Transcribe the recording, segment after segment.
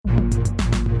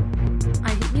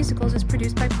Musicals is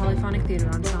produced by Polyphonic Theatre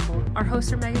Ensemble. Our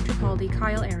hosts are Megan Tripaldi,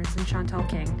 Kyle Ahrens, and Chantal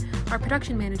King. Our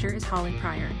production manager is Holly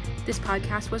Pryor. This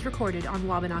podcast was recorded on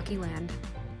Wabanaki land.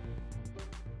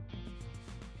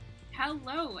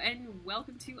 Hello, and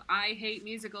welcome to I Hate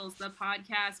Musicals, the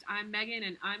podcast. I'm Megan,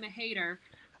 and I'm a hater.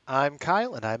 I'm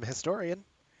Kyle, and I'm a historian.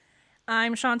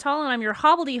 I'm Chantal, and I'm your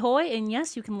hobbledehoy, and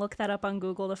yes, you can look that up on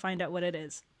Google to find out what it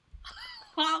is.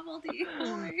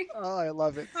 Hobbledehoy. Oh, I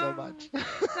love it so much.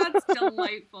 That's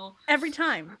delightful. Every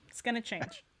time. It's going to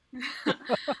change.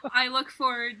 I look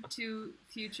forward to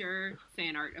future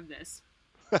fan art of this.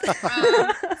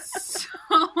 So,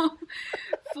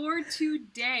 for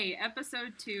today,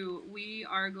 episode 2, we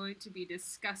are going to be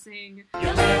discussing... You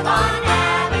live on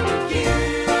Avenue Q.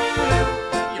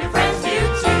 Your friends do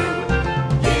too.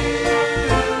 You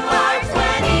are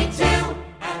 22,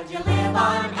 and you live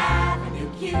on Avenue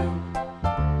Q.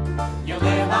 You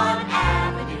live on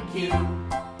Avenue Q. You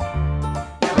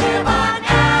live on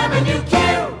Avenue Q.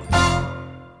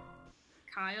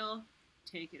 Kyle,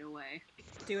 take it away.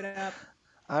 Do it up.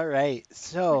 All right,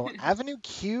 so Avenue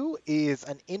Q is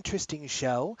an interesting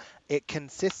show. It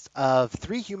consists of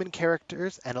 3 human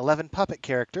characters and 11 puppet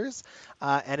characters,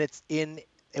 and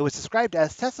it was described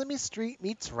as Sesame Street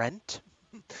meets Rent,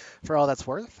 for all that's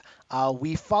worth.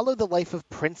 We follow the life of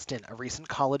Princeton, a recent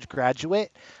college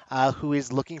graduate who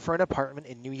is looking for an apartment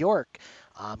in New York.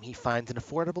 He finds an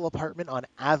affordable apartment on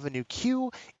Avenue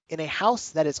Q in a house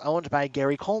that is owned by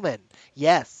Gary Coleman.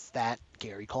 Yes, that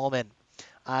Gary Coleman.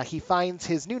 He finds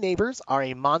his new neighbors are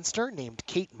a monster named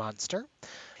Kate Monster,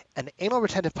 an anal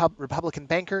retentive Republican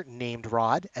banker named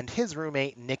Rod, and his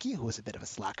roommate Nikki, who is a bit of a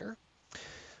slacker.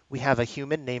 We have a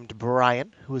human named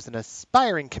Brian, who is an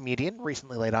aspiring comedian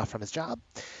recently laid off from his job.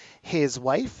 His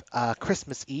wife,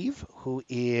 Christmas Eve, who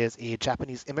is a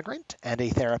Japanese immigrant and a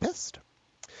therapist.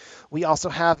 We also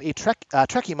have a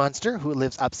Trekkie monster who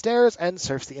lives upstairs and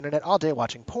surfs the internet all day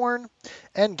watching porn.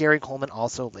 And Gary Coleman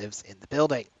also lives in the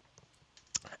building.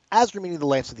 As we're meeting the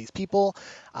lives of these people,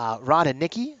 Rod and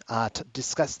Nikki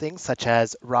discuss things such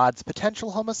as Rod's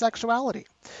potential homosexuality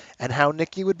and how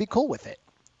Nikki would be cool with it.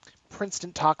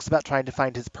 Princeton talks about trying to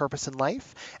find his purpose in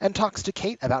life and talks to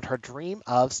Kate about her dream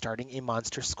of starting a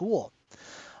monster school.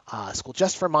 A school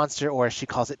just for monster, or as she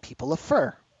calls it, people of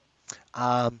fur.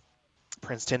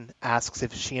 Princeton asks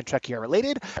if she and Trekkie are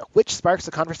related, which sparks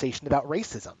a conversation about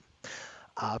racism.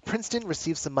 Princeton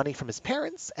receives some money from his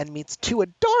parents and meets 2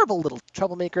 adorable little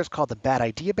troublemakers called the Bad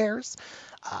Idea Bears.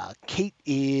 Kate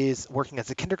is working as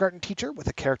a kindergarten teacher with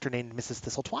a character named Mrs.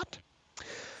 Thistletwat.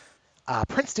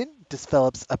 Princeton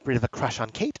develops a bit of a crush on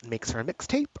Kate and makes her a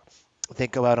mixtape. They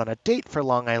go out on a date for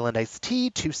Long Island iced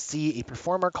tea to see a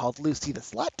performer called Lucy the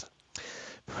Slut.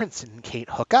 Princeton and Kate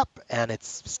hook up, and it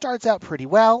starts out pretty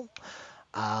well.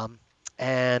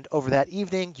 And over that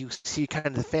evening, you see kind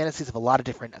of the fantasies of a lot of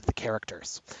different of the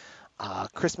characters.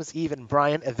 Christmas Eve and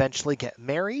Brian eventually get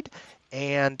married,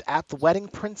 and at the wedding,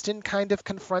 Princeton kind of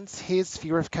confronts his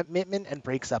fear of commitment and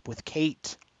breaks up with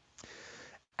Kate.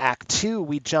 Act 2,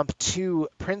 we jump to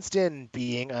Princeton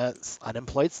being an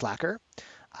unemployed slacker.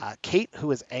 Kate, who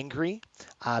is angry,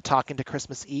 talking to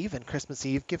Christmas Eve, and Christmas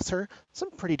Eve gives her some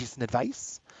pretty decent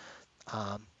advice.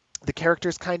 The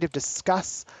characters kind of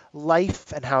discuss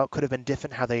life and how it could have been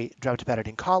different, how they dropped about it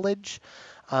in college.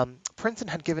 Princeton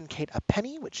had given Kate a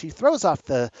penny, which she throws off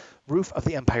the roof of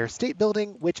the Empire State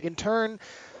Building, which in turn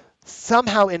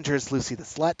somehow injures Lucy the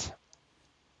Slut.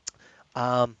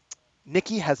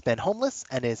 Nikki has been homeless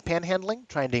and is panhandling,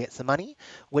 trying to get some money,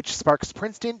 which sparks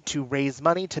Princeton to raise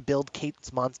money to build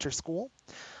Kate's monster school.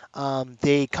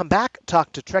 They come back,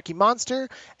 talk to Trekkie Monster,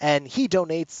 and he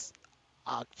donates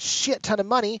a shit ton of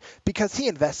money because he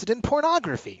invested in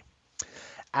pornography.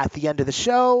 At the end of the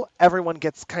show, everyone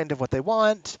gets kind of what they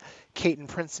want. Kate and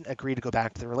Princeton agree to go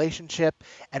back to the relationship,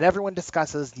 and everyone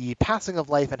discusses the passing of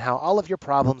life and how all of your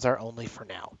problems are only for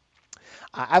now.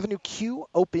 Avenue Q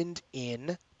opened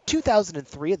in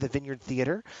 2003 at the Vineyard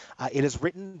Theater. It is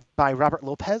written by Robert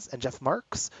Lopez and Jeff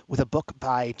Marks with a book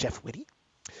by Jeff Whitty.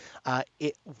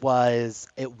 It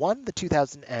won the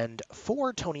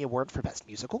 2004 Tony Award for Best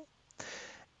Musical.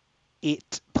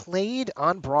 It played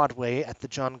on Broadway at the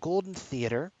John Golden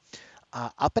Theater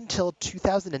up until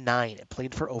 2009. It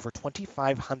played for over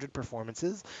 2,500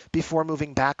 performances before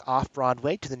moving back off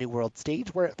Broadway to the New World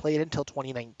Stage, where it played until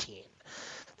 2019.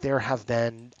 There have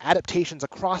been adaptations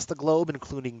across the globe,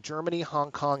 including Germany, Hong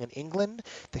Kong, and England.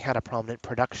 They had a prominent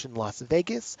production in Las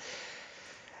Vegas.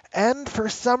 And for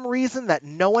some reason that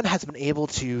no one has been able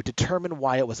to determine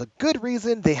why it was a good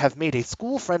reason, they have made a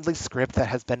school-friendly script that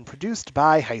has been produced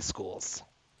by high schools.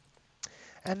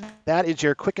 And that is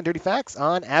your quick and dirty facts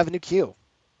on Avenue Q.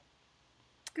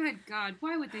 Good God,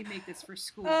 why would they make this for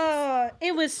schools?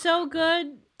 It was so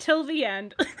good till the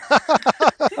end.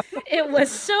 It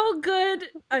was so good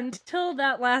until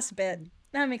that last bit.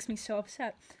 That makes me so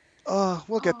upset. Oh,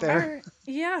 we'll get there.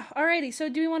 Yeah, alrighty. So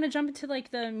do we want to jump into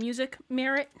like the music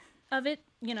merit of it?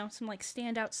 You know, some like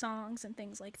standout songs and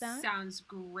things like that. Sounds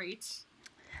great.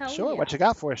 Hell Sure, yeah. what you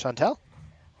got for us, Chantel?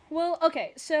 Well,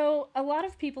 okay, so a lot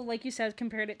of people, like you said,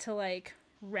 compared it to like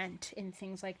Rent and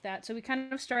things like that. So we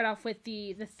kind of start off with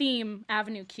the theme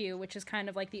Avenue Q, which is kind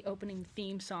of like the opening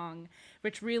theme song,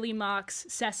 which really mocks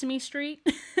Sesame Street.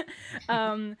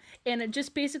 And it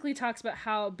just basically talks about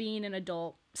how being an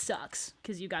adult sucks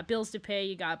because you got bills to pay,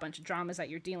 you got a bunch of dramas that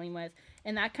you're dealing with,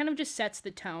 and that kind of just sets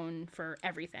the tone for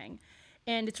everything.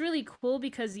 And it's really cool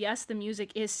because yes, the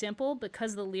music is simple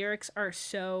because the lyrics are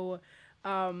so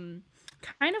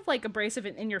kind of like abrasive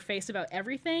and in your face about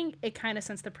everything. It kind of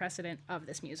sets the precedent of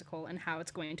this musical and how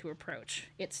it's going to approach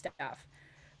its stuff.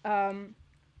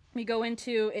 We go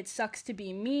into It Sucks to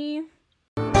Be Me.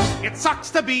 It sucks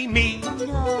to be me.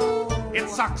 No. It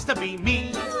sucks to be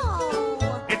me.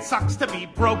 No. It sucks to be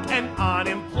broke and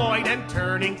unemployed and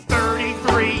turning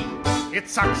 33. It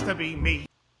sucks to be me.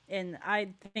 And I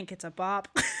think it's a bop.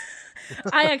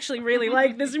 I actually really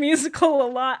like this musical a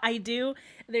lot. I do.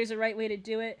 There's a right way to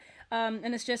do it.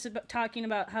 And it's just about talking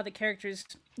about how the characters,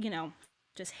 you know,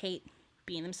 just hate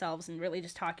being themselves and really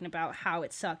just talking about how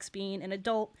it sucks being an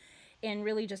adult and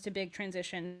really just a big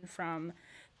transition from,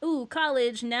 ooh,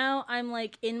 college. Now I'm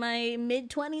like in my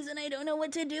mid-20s and I don't know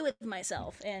what to do with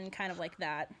myself and kind of like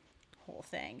that whole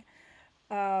thing.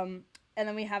 And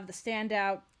then we have the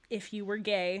standout If You Were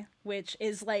Gay, which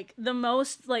is like the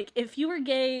most, like, If You Were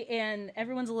Gay and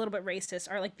Everyone's a Little Bit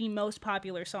Racist are like the most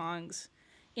popular songs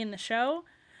in the show.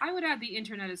 I would add The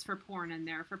Internet Is for Porn in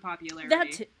there for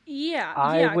popularity.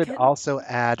 I would also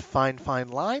add Fine Fine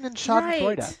Line and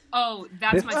Schadenfreude. Right. Oh,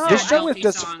 that's my This favorite show is Elfie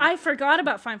just- song. I forgot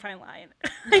about Fine Fine Line.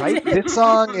 Right? This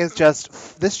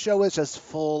show is just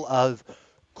full of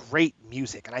great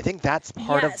music, and I think that's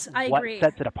part Yes, of I what agree.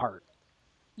 sets it apart.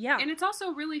 Yeah. And it's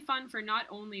also really fun for not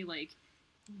only like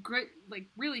great, like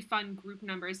really fun group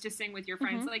numbers to sing with your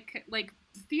friends. Like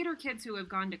theater kids who have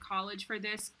gone to college for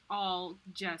this all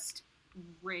just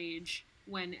rage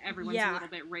when Everyone's a Little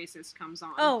Bit Racist comes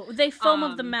on. Oh, they foam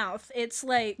of the mouth. It's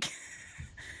like,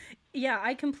 yeah,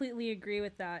 I completely agree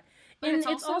with that. But And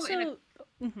it's also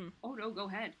oh no, go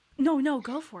ahead. No,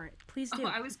 go for it. Please do. Oh,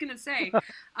 I was gonna say,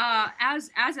 as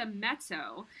a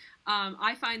mezzo,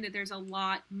 I find that there's a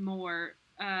lot more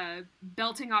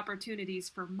belting opportunities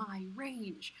for my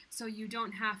range, so you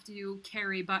don't have to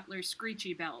carry Butler's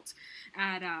screechy belt.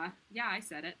 At yeah, I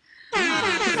said it.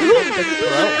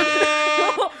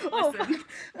 Listen,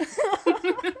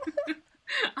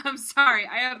 I'm sorry.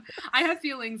 I have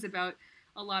feelings about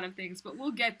a lot of things, but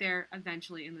we'll get there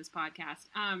eventually in this podcast.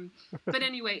 But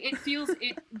anyway,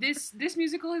 this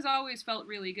musical has always felt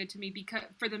really good to me because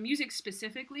for the music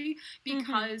specifically,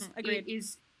 because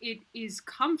it is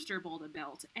comfortable to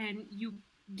belt and you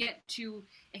get to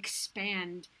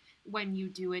expand when you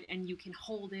do it and you can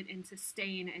hold it and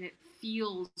sustain and it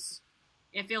feels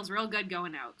real good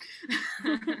going out.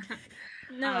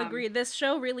 No, agreed. This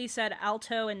show really said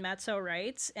alto and mezzo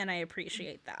rights, and I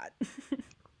appreciate that.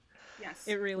 Yes.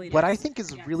 It really does. What I think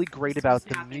is really great so about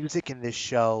the snappy. music in this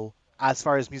show, as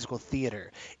far as musical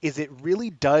theater, is it really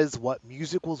does what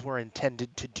musicals were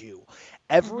intended to do.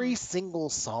 Every single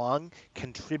song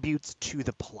contributes to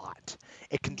the plot.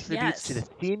 It contributes to the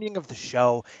theming of the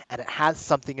show, and it has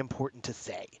something important to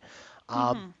say.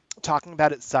 Talking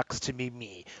about It Sucks to Be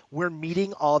Me. We're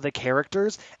meeting all the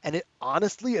characters, and it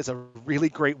honestly is a really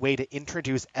great way to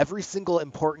introduce every single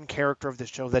important character of the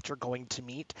show that you're going to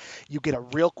meet. You get a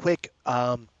real quick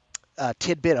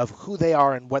tidbit of who they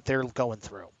are and what they're going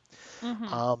through.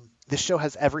 This show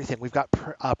has everything. We've got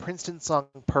Princeton's song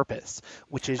Purpose,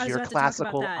 which is I was your about to talk about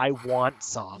classical that. I Want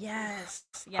song. Yes.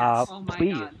 Oh my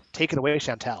Please, God. take it away,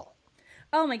 Chantel.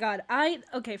 Oh my God.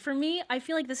 Okay, for me, I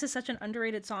feel like this is such an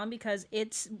underrated song because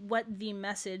it's what the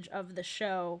message of the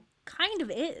show kind of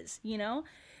is, you know?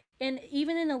 And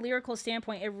even in a lyrical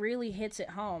standpoint, it really hits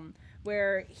it home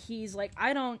where he's like,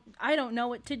 I don't know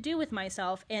what to do with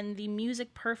myself, and the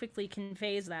music perfectly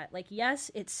conveys that. Like,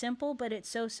 yes, it's simple, but it's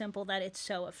so simple that it's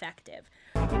so effective.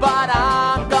 But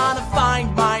I'm gonna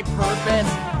find my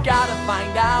purpose. Gotta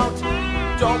find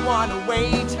out. Don't wanna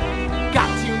wait.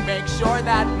 Got to make sure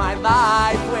that my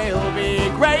life will be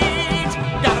great.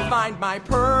 Gotta find my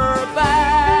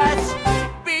purpose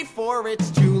before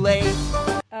it's too late.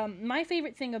 My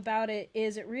favorite thing about it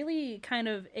is it really kind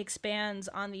of expands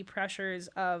on the pressures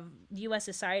of U.S.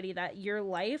 society that your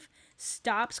life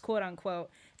stops, quote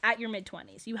unquote, at your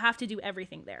mid-20s. You have to do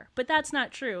everything there. But that's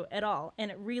not true at all. And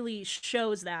it really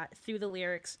shows that through the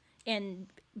lyrics and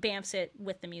bamfs it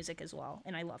with the music as well.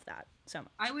 And I love that so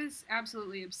much. I was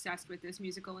absolutely obsessed with this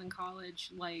musical in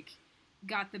college. Like,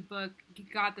 got the book,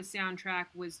 got the soundtrack,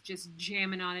 was just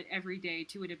jamming on it every day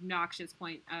to an obnoxious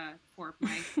point for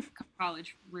my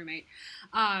college roommate.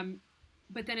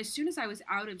 But then as soon as I was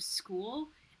out of school,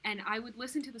 and I would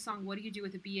listen to the song, What Do You Do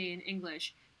With a BA in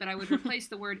English? But I would replace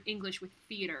the word English with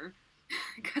theater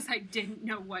because I didn't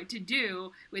know what to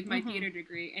do with my theater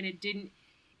degree. And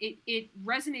it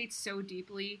resonates so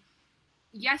deeply.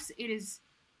 Yes, it is.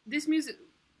 This music,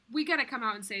 we got to come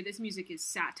out and say this music is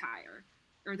satire.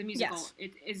 Or the musical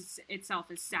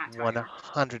itself is satire.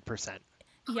 100%.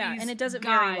 Yeah, and it does it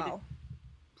God, very well.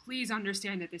 Please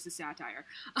understand that this is satire.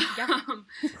 Yeah.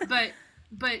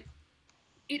 But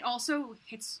it also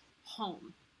hits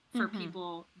home for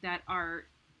people that are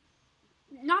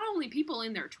not only people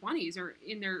in their 20s or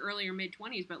in their earlier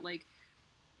mid-20s, but like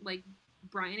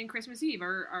Brian and Christmas Eve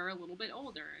are a little bit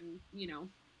older, and you know,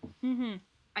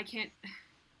 I can't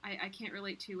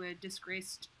relate to a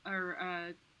disgraced or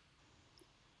a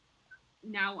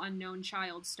now unknown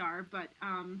child star, but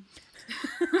I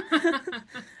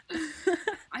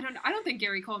don't think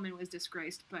Gary Coleman was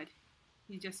disgraced, but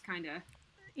he just kind of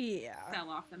fell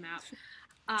off the map.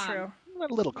 True. A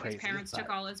little crazy. His parents took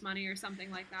all his money or something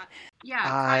like that. Yeah,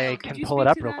 I Kyle, can pull it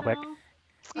up real quick.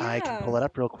 Yeah. I can pull it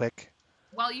up real quick.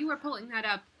 While you were pulling that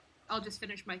up, I'll just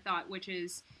finish my thought, which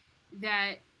is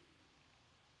that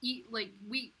the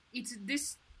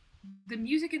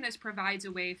music in this provides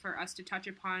a way for us to touch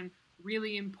upon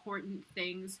really important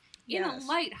things in a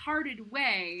light-hearted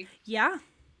way. Yeah.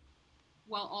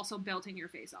 While also belting your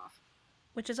face off.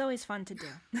 Which is always fun to do.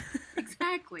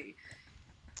 Exactly.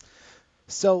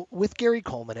 So with Gary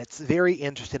Coleman, it's very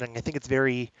interesting, and I think it's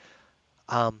very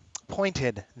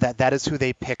pointed that is who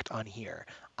they picked on here,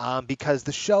 because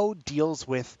the show deals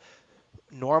with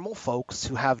normal folks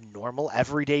who have normal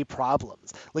everyday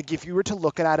problems. Like, if you were to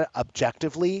look at it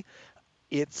objectively,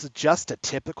 it's just a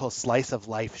typical slice of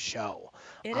life show.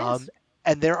 It is.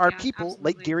 And there are Yeah, people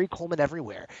absolutely. like Gary Coleman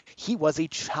everywhere. He was a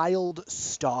child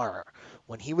star.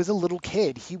 When he was a little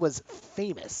kid, he was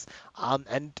famous.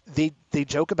 And they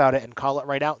joke about it and call it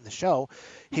right out in the show.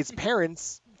 His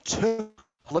parents took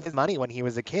all of his money when he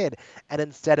was a kid, and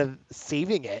instead of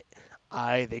saving it,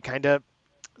 they kind of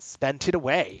spent it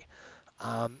away.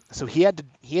 So he had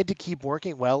to keep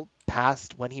working well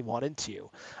past when he wanted to.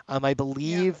 I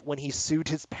believe when he sued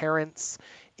his parents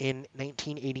in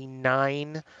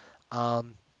 1989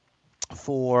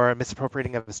 for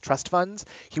misappropriating of his trust funds,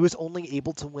 he was only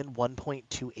able to win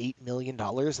 $1.28 million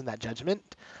in that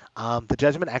judgment. The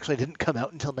judgment actually didn't come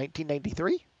out until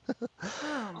 1993.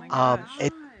 Oh my gosh.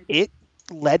 It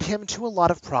led him to a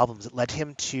lot of problems. It led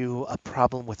him to a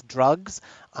problem with drugs.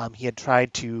 He had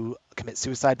tried to commit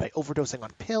suicide by overdosing on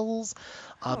pills.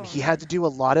 He had to do a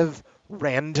lot of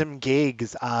random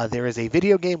gigs. There is a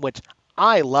video game which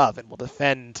I love and will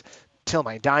defend till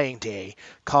my dying day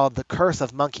called The Curse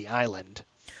of Monkey Island.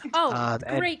 Oh,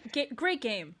 great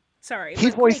game. Sorry.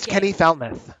 He but voiced great game. Kenny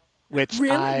Falmouth, which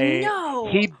Really?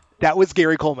 No. that was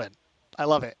Gary Coleman. I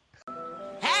love it.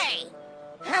 Hey!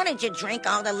 How did you drink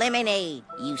all the lemonade?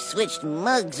 You switched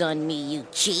mugs on me, you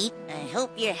cheat. I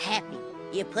hope you're happy.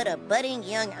 You put a budding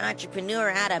young entrepreneur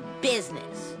out of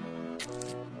business.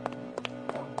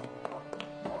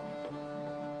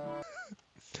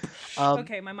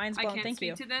 Okay, my mind's I blown. can't Thank speak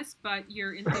you. to this, but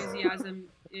your enthusiasm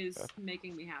is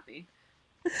making me happy.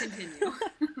 Continue.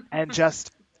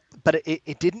 But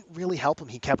it didn't really help him.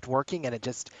 He kept working, and it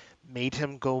just made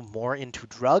him go more into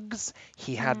drugs.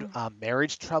 He had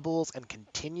marriage troubles and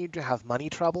continued to have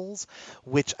money troubles,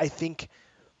 which I think,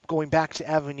 going back to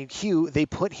Avenue Q, they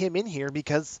put him in here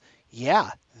because,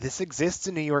 yeah, this exists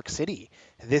in New York City.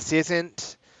 This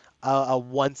isn't a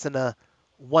once in a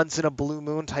blue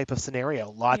moon type of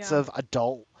scenario. Lots of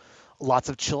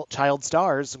child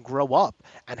stars grow up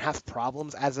and have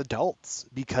problems as adults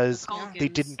because they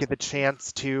didn't get the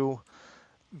chance to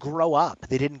grow up.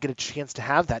 They didn't get a chance to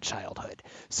have that childhood.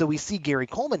 So we see Gary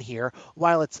Coleman here,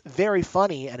 while it's very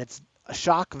funny and it's a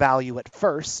shock value at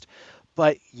first,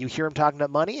 but you hear him talking about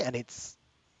money and it's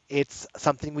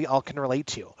something we all can relate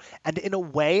to. And in a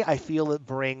way, I feel it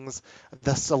brings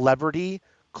the celebrity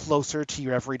closer to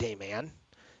your everyday man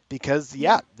because,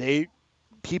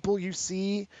 people you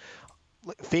see,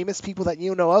 famous people that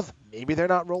you know of, maybe they're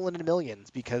not rolling in millions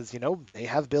because, they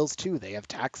have bills too. They have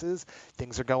taxes.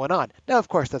 Things are going on. Now, of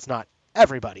course, that's not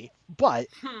everybody, but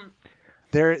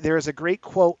there is a great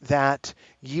quote that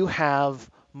you have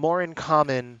more in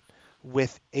common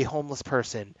with a homeless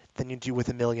person than you do with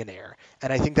a millionaire.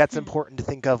 And I think that's important to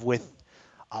think of with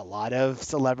a lot of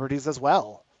celebrities as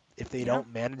well. If they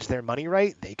don't manage their money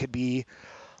right, they could be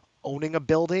owning a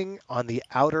building on the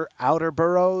outer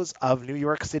boroughs of New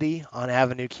York City on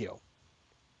Avenue Q.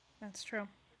 That's true.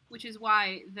 Which is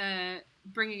why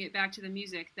bringing it back to the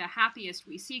music, the happiest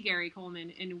we see Gary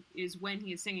Coleman is when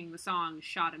he is singing the song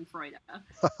Schadenfreude.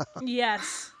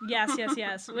 Yes.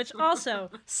 Which also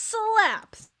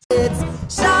slaps.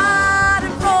 Schadenfreude,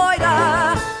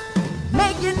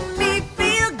 making me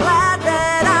feel glad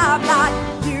that I'm not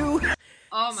you.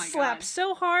 Oh my Slaps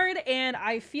so hard, and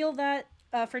I feel that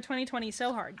for 2020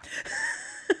 so hard.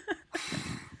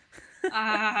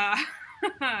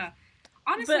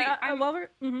 Honestly, But while we're...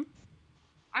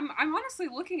 I'm honestly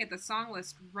looking at the song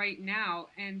list right now,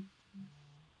 and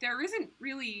there isn't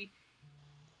really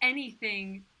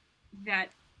anything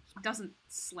that doesn't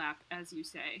slap, as you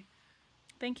say.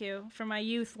 Thank you for my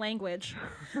youth language.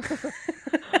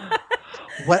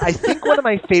 What I think one of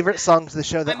my favorite songs of the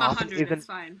show that I'm often 100, it's isn't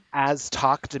fine. as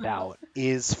talked about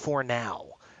is For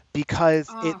Now, because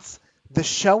the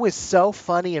show is so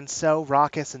funny and so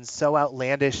raucous and so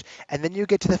outlandish, and then you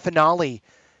get to the finale,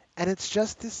 and it's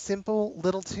just this simple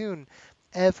little tune.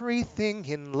 Everything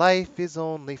in life is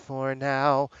only for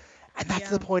now. And that's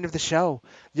the point of the show.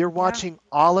 You're watching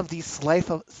all of these slice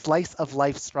of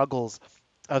life struggles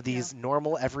of these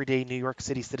normal, everyday New York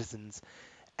City citizens.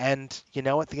 And, you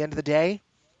know, at the end of the day,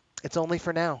 it's only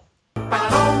for now.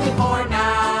 Only for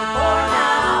now. For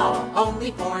now.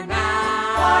 Only for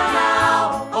now. For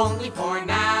now. Only for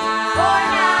now. For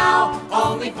now.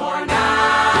 Only for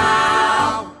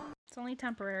now. It's only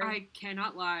temporary. I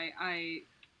cannot lie. I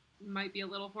might be a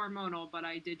little hormonal, but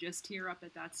I did just tear up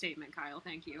at that statement, Kyle.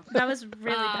 Thank you. That was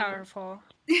really powerful.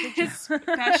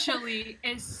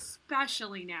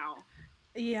 especially now.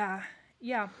 Yeah.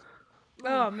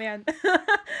 Oh, man.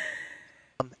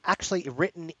 Actually,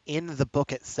 written in the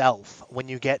book itself, when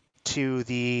you get to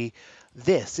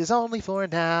this is only for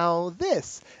now,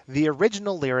 the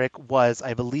original lyric was,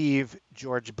 I believe,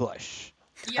 George Bush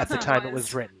at the time it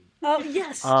was written. Oh,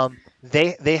 yes.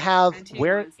 They have And he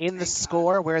where was, in the thank God.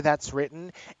 score where that's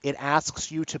written, it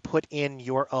asks you to put in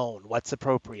your own, what's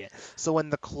appropriate. So when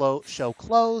the show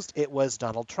closed, it was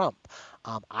Donald Trump.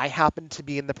 I happened to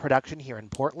be in the production here in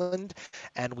Portland,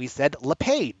 and we said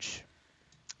LePage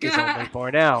is only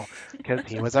for now because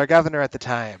he was our governor at the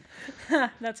time.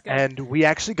 That's good. And we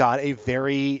actually got a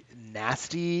very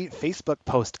nasty Facebook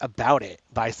post about it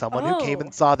by someone who came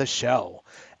and saw the show.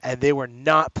 And they were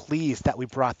not pleased that we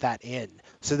brought that in.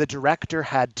 So the director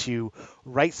had to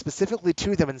write specifically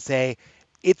to them and say,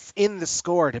 it's in the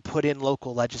score to put in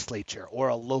local legislature or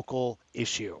a local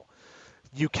issue.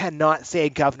 You cannot say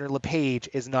Governor LePage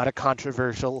is not a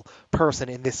controversial person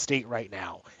in this state right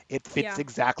now. It fits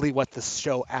exactly what the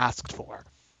show asked for,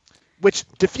 which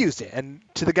diffused it. And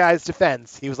to the guy's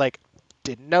defense, he was like,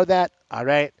 didn't know that. All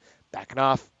right, backing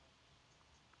off.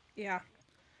 Yeah.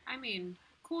 I mean,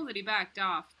 cool that he backed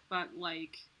off, but,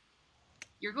 like,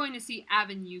 you're going to see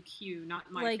Avenue Q,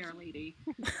 not My Fair Lady.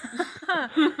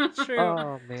 True.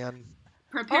 Oh, man.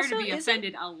 Prepare Also, to be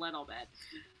offended a little bit.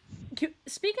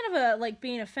 Speaking of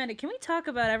being offended, can we talk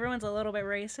about everyone's a little bit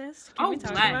racist? Can we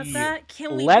talk let's. about that?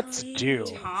 Can we Let's please? do.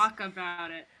 Talk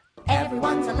about it.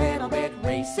 Everyone's a little bit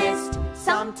racist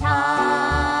sometimes.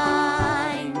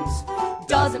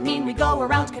 Doesn't mean we go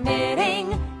around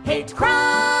committing hate crimes.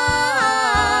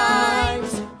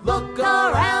 Look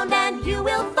around and you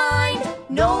will find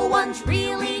no one's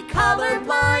really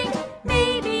colorblind.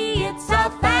 Maybe it's a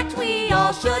fact we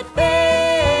all should face.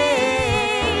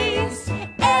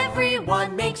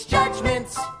 Everyone makes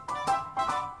judgments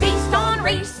based on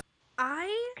race.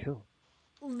 Cool.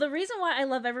 The reason why I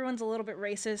love Everyone's a Little Bit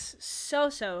Racist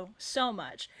so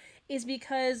much is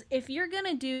because if you're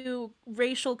gonna do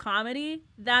racial comedy,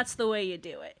 that's the way you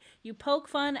do it. You poke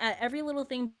fun at every little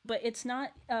thing, but it's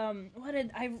not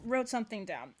I wrote something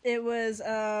down. It was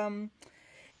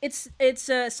it's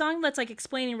a song that's like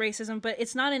explaining racism, but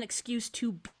it's not an excuse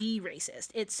to be racist.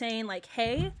 It's saying like,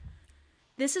 hey,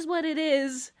 this is what it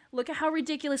is. Look at how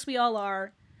ridiculous we all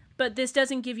are, but this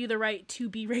doesn't give you the right to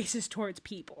be racist towards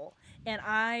people. And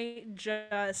I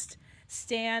just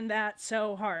stand that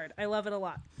so hard. I love it a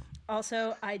lot.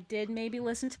 Also, I did maybe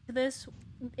listen to this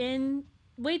in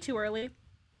way too early,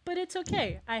 but it's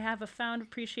okay. I have a found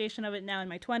appreciation of it now in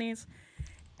my 20s,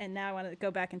 and now I want to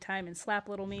go back in time and slap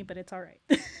little me, but it's all right.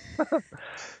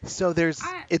 So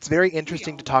it's very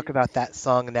interesting to talk about that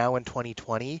song now in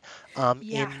 2020.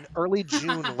 In early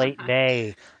June, late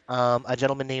May, a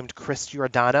gentleman named Chris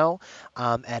Giordano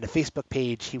and a Facebook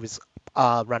page he was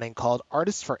running called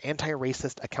Artists for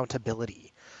Anti-Racist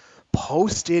Accountability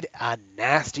posted a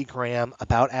nasty gram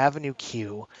about Avenue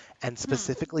Q and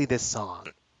specifically this song.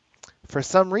 For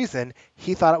some reason,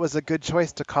 he thought it was a good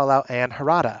choice to call out Anne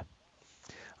Harada,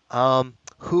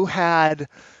 who had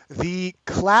the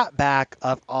clapback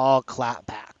of all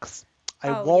clapbacks. I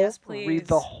Oh, won't yes, read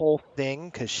the please. whole thing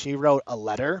because she wrote a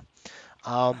letter.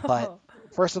 But Oh,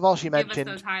 first of all, she Give us mentioned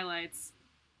those highlights.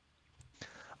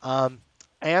 Um,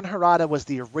 Anne Harada was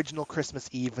the original Christmas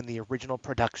Eve in the original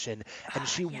production, and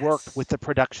she worked yes. with the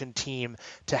production team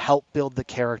to help build the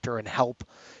character and help.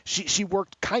 She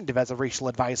worked kind of as a racial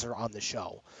advisor on the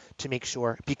show to make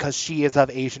sure, because she is of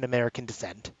Asian American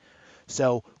descent.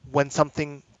 So when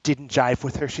something didn't jive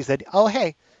with her, she said, "Oh,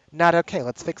 hey, not okay,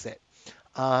 let's fix it."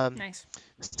 Um, Nice.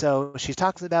 so she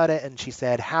talks about it and she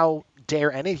said, "How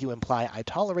dare any of you imply I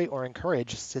tolerate or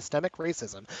encourage systemic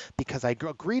racism because I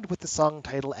agreed with the song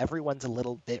title, Everyone's a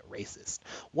Little Bit Racist.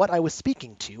 What I was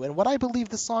speaking to and what I believe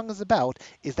the song is about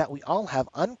is that we all have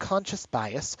unconscious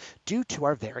bias due to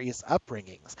our various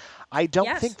upbringings. I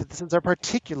don't think Yes. that this is a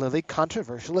particularly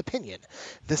controversial opinion.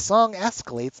 The song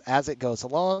escalates as it goes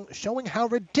along, showing how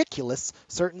ridiculous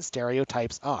certain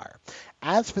stereotypes are.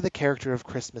 As for the character of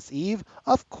Christmas Eve,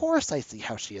 of course I see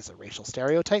how she is a racial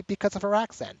stereotype because of her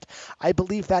accent. I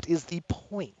believe that is the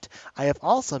point. I have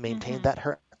also maintained that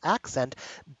her accent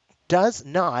does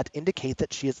not indicate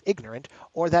that she is ignorant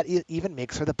or that it even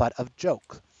makes her the butt of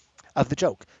the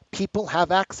joke. People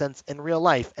have accents in real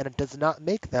life, and it does not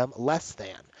make them less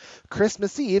than.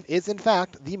 Christmas Eve is, in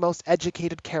fact, the most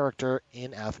educated character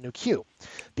in Avenue Q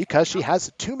because she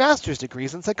has 2 master's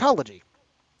degrees in psychology.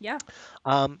 Yeah.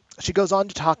 She goes on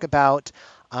to talk about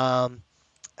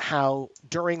how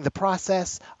during the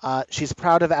process, she's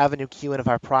proud of Avenue Q and of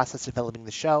our process developing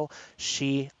the show.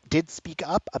 She did speak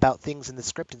up about things in the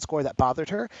script and score that bothered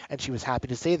her, and she was happy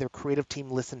to say their creative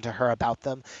team listened to her about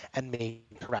them and made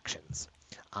corrections.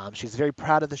 She's very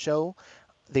proud of the show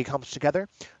they accomplished together.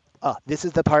 This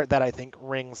is the part that I think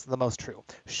rings the most true.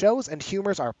 Shows and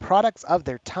humors are products of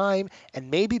their time,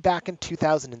 and maybe back in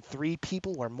 2003,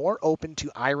 people were more open to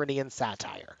irony and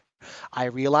satire. I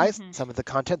realize some of the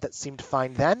content that seemed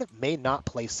fine then may not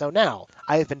play so now.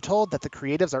 I have been told that the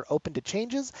creatives are open to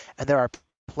changes, and there are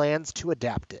plans to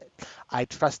adapt it. I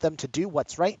trust them to do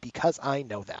what's right because I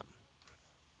know them.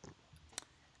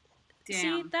 See,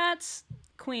 Damn. that's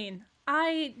Queen.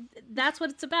 That's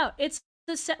what it's about. It's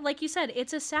like you said,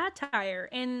 it's a satire,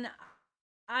 and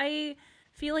I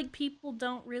feel like people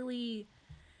don't really,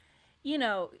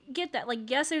 get that. Like,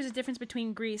 yes, there's a difference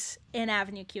between Grease and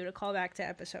Avenue Q, to call back to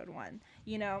episode 1,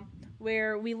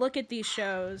 where we look at these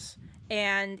shows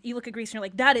and you look at Grease and you're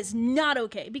like, that is not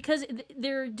okay, because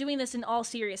they're doing this in all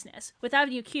seriousness. With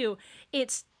Avenue Q,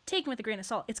 it's taken with a grain of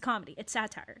salt. It's comedy. It's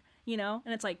satire, And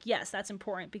it's like, yes, that's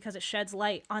important because it sheds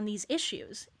light on these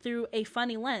issues through a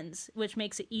funny lens, which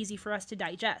makes it easy for us to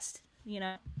digest,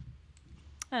 I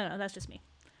don't know. That's just me.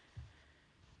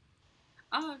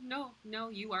 No,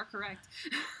 you are correct.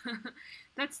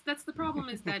 That's the problem,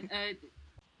 is that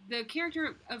the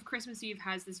character of Christmas Eve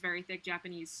has this very thick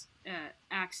Japanese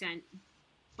accent,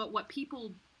 but what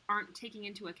people aren't taking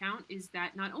into account is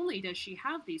that not only does she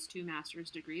have these 2 master's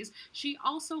degrees, she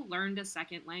also learned a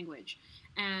second language.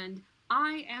 And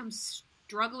I am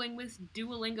struggling with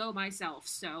Duolingo myself.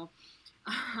 So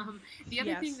the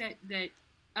other thing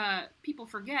that people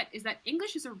forget is that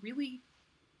English is a really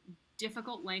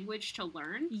difficult language to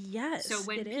learn. Yes, so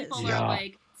when it people is. are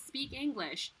like, speak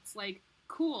English, it's like,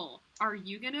 cool, are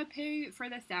you gonna pay for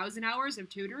the 1,000 hours of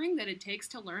tutoring that it takes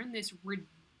to learn this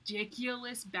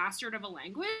ridiculous bastard of a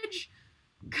language?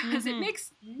 Because it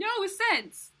makes no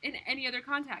sense in any other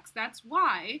context. That's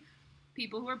why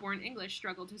people who are born English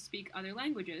struggle to speak other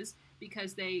languages,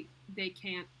 because they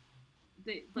can't,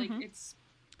 it's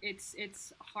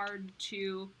hard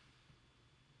to,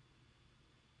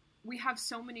 we have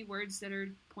so many words that are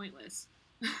pointless.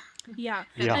 Yeah.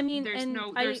 Yeah. I mean, there's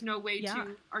no way yeah.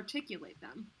 to articulate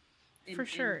them for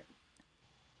sure. in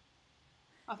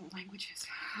other languages.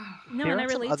 No, Here and I are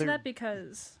some relate to other- that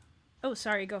because... Oh,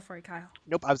 sorry, go for it, Kyle.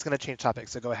 Nope, I was going to change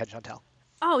topics, so go ahead, Chantel.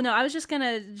 Oh, no, I was just going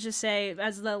to say,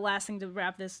 as the last thing to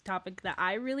wrap this topic that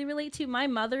I really relate to, my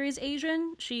mother is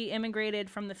Asian. She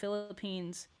immigrated from the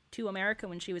Philippines to America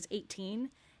when she was 18,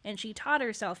 and she taught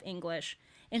herself English,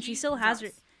 and she still has her...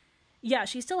 Yeah,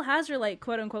 she still has her, like,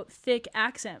 quote-unquote thick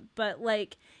accent, but,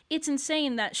 like, it's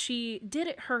insane that she did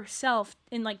it herself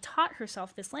and, like, taught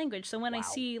herself this language. So when I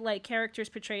see, like, characters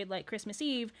portrayed like Christmas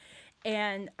Eve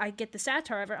and I get the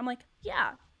satire of it, I'm like,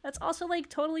 yeah, that's also, like,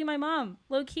 totally my mom,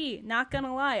 low-key, not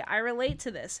gonna lie. I relate to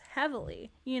this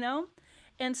heavily,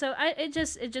 And so it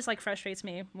just, like, frustrates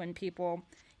me when people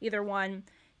either, one,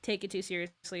 take it too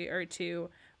seriously, or two,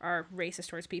 are racist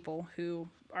towards people who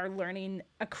are learning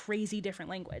a crazy different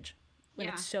language when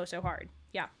Yeah. it's so hard.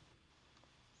 Yeah.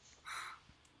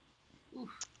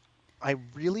 I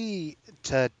really,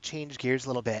 to change gears a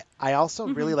little bit, I also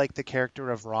really like the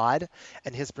character of Rod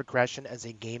and his progression as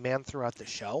a gay man throughout the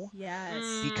show, Yes.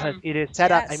 because it is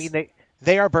set up. I Yes. mean,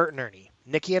 they are Bert and Ernie.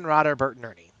 Nikki and Rod are Bert and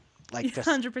Ernie. Like, just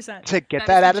 100%. to get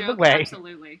That is that out the of the joke, way.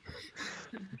 Absolutely.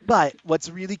 But what's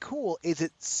really cool is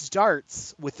it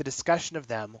starts with the discussion of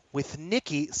them with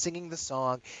Nikki singing the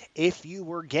song "If You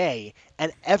Were Gay,"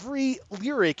 and every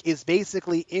lyric is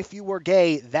basically "If you were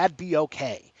gay, that'd be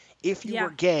okay. If you Yeah. were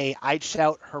gay, I'd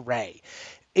shout hooray."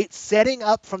 It's setting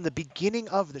up from the beginning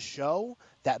of the show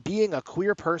that being a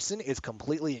queer person is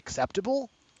completely acceptable,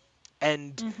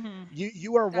 and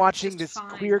you are That's watching just this fine.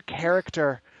 queer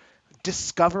character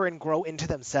discover and grow into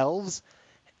themselves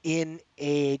in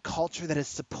a culture that is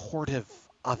supportive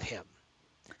of him.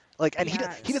 Like, and he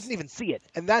Yes. doesn't even see it,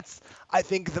 and that's, I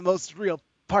think, the most real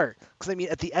part. Because I mean,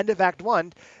 at the end of Act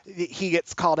 1, he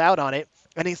gets called out on it,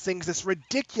 and he sings this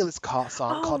ridiculous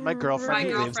song called "My Girlfriend right.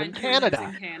 Who Lives in Girlfriend who lives Canada."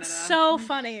 in Canada. So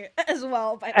funny as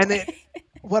well, by the And way.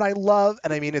 what I love,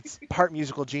 and I mean, it's part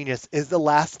musical genius, is the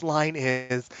last line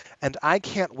is, "And I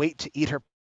can't wait to eat her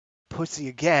pussy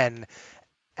again."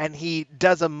 And he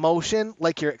does a motion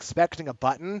like you're expecting a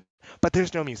button, but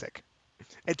there's no music.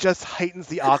 It just heightens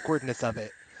the awkwardness of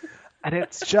it. And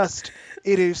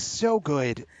it is so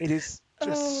good. It is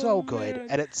just so good. man.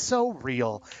 And it's so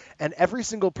real. And every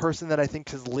single person that I think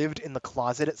has lived in the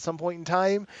closet at some point in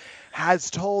time has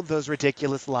told those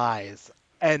ridiculous lies.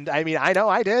 And I mean, I know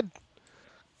I did.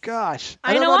 Gosh,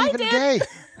 I and know I'm I not even did. gay.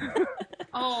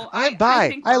 Oh, I'm I bi.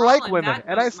 think I we're like all in women, that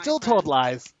and I boat, my still told friend.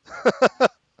 lies.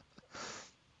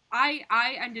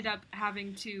 I ended up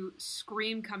having to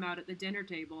scream come out at the dinner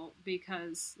table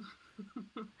because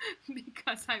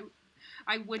because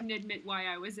I wouldn't admit why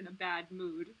I was in a bad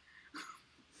mood.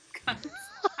 'Cause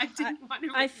I didn't want to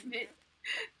I- admit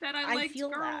that I liked feel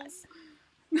that.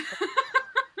 girls.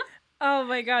 Oh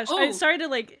my gosh. Oh. I started to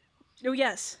like. Oh,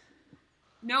 yes.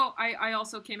 No, I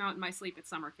also came out in my sleep at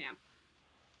summer camp.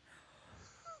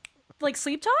 Like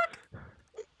sleep talk?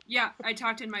 Yeah, I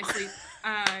talked in my sleep,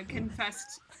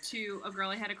 confessed to a girl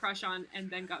I had a crush on, and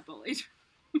then got bullied.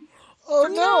 Oh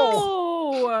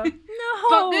no! No. No.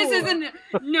 But this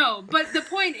isn't but the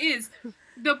point is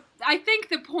I think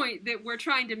the point that we're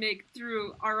trying to make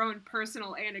through our own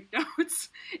personal anecdotes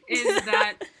is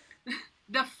that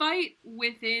the fight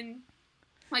within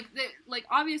like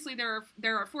obviously there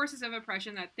are forces of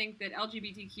oppression that think that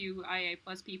LGBTQIA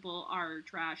plus people are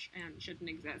trash and shouldn't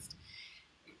exist.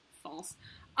 False.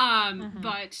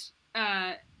 But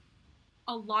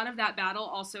a lot of that battle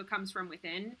also comes from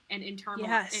within and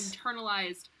Yes.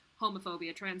 internalized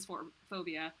homophobia,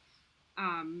 transphobia.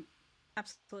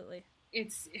 Absolutely.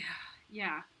 It's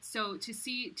so to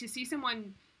see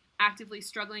someone actively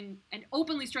struggling and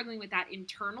openly struggling with that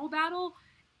internal battle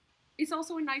is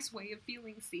also a nice way of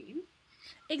feeling seen.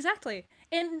 Exactly.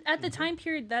 And at the time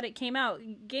period that it came out,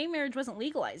 gay marriage wasn't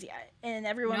legalized yet. And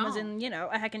everyone was No. in, a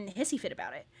heckin' hissy fit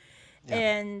about it. Yeah.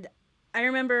 And I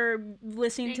remember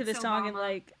listening to Thanks, this song and Obama.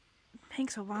 like,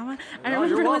 thanks, Obama. I you're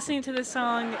remember welcome. listening to this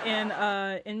song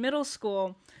in middle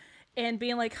school and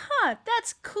being like,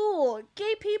 that's cool.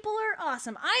 Gay people are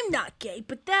awesome. I'm not gay,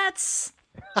 but that's,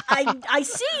 I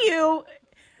see you.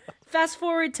 Fast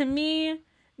forward to me,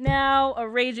 now a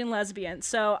raging lesbian.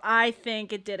 So I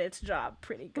think it did its job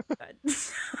pretty good.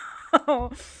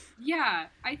 So, Yeah,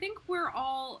 I think we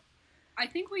all,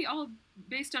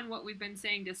 based on what we've been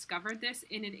saying, discovered this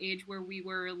in an age where we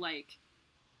were like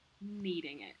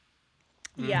needing it.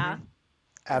 yeah.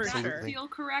 Does that Absolutely. feel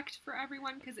correct for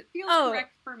everyone? Because it feels Oh.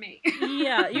 correct for me.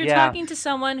 Yeah, you're Yeah. talking to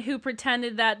someone who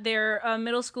pretended that their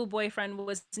middle school boyfriend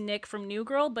was Nick from New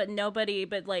Girl, but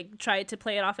like tried to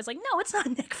play it off as like, no, it's not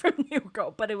Nick from New Girl,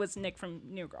 but it was Nick from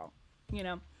New Girl.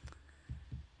 Wow.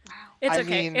 It's I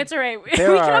okay. mean, It's all right. We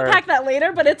there can are- unpack that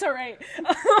later, but it's all right.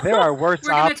 There are worse We're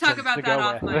going to options talk about to that go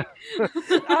off with.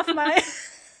 mic. Off my.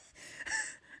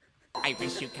 I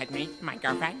wish you could meet my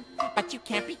girlfriend, but you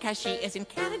can't because she is in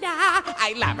Canada.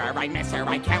 I love her, I miss her,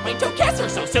 I can't wait to kiss her,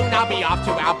 so soon I'll be off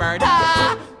to Alberta.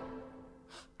 I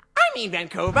mean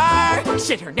Vancouver.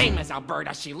 Shit, her name is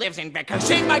Alberta, she lives in because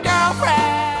she's my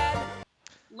girlfriend.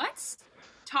 Let's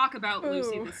talk about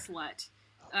Lucy Ooh. the Slut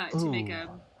to make a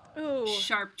Ooh.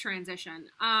 sharp transition.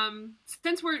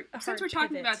 Since we're hard talking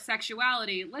pivot. about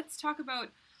sexuality, let's talk about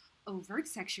overt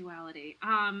sexuality.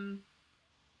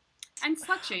 And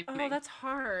slut shaming. Oh, that's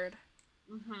hard.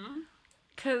 Mm-hmm.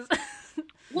 Cause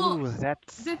Well, Ooh,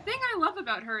 that's the thing I love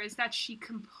about her is that she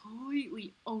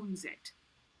completely owns it.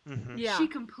 mhm. yeah, She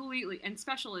completely, and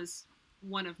Special is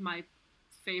one of my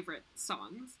favorite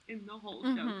songs in the whole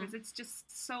show, because it's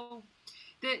just so.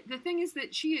 The thing is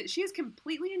that she is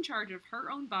completely in charge of her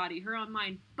own body, her own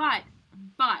mind, but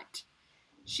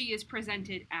she is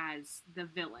presented as the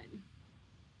villain.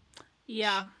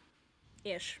 Yeah,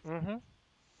 ish. Mm-hmm.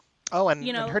 Oh, and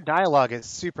her dialogue is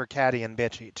super catty and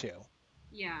bitchy too.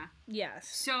 Yeah. Yes.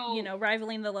 So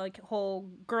rivaling the like whole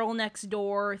girl next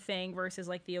door thing versus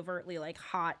like the overtly like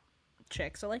hot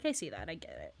chick. So like I see that, I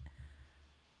get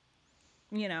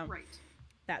it. Right.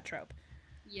 That trope.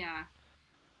 Yeah.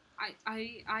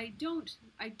 I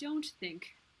don't think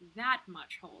that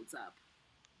much holds up,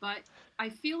 but I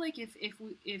feel like if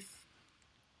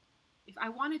I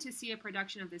wanted to see a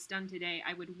production of this done today,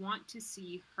 I would want to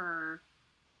see her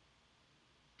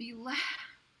be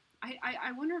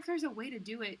I wonder if there's a way to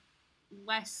do it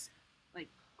less, like,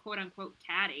 quote unquote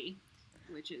catty,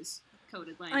 which is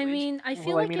coded language. I mean, I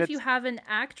feel if you have an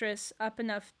actress up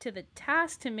enough to the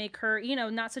task to make her,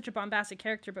 not such a bombastic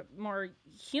character, but more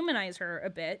humanize her a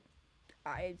bit,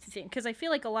 I think, because I feel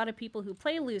like a lot of people who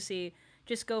play Lucy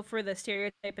just go for the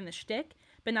stereotype and the shtick,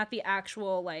 but not the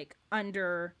actual, like,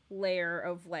 under layer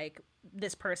of, like,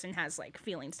 this person has, like,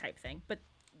 feelings type thing. But,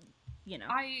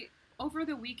 I, over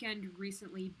the weekend,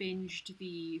 recently binged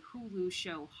the Hulu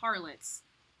show Harlots,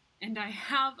 and I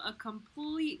have a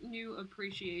complete new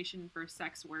appreciation for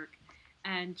sex work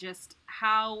and just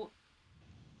how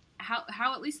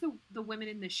at least the women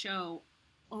in the show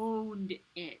owned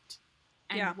it.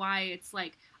 And why it's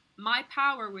like, my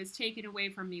power was taken away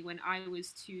from me when I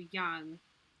was too young,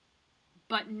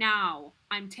 but now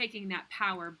I'm taking that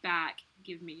power back.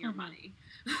 Give me your money.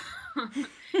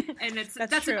 And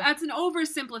that's an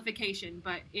oversimplification,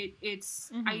 but it's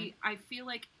I feel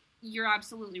like you're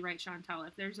absolutely right, Chantal.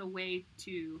 If there's a way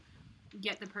to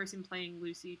get the person playing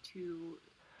Lucy to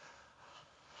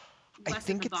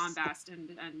lessen the bombast and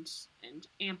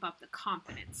amp up the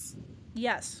confidence.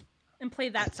 Yes, and play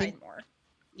that side more.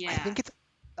 Yeah. I think it's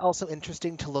also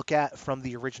interesting to look at from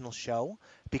the original show,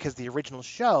 because the original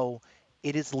show,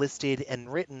 it is listed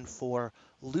and written for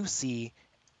Lucy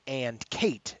and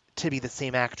Kate to be the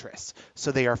same actress.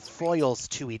 So they are foils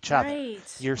to each other. Right,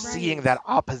 You're seeing that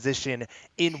opposition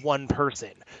in one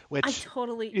person, which is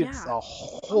a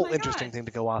whole interesting thing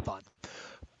to go off on.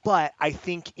 But I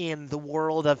think in the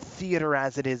world of theater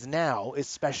as it is now,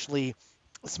 especially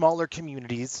smaller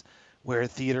communities where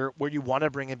you want to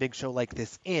bring a big show like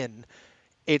this in,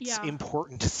 it's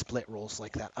important to split roles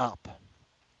like that up.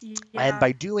 Yeah. And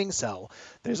by doing so,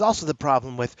 there's also the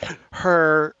problem with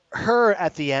her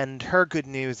at the end. Her good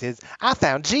news is, I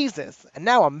found Jesus, and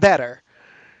now I'm better.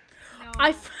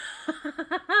 No.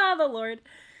 The Lord.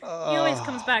 He always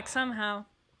comes back somehow.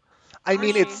 I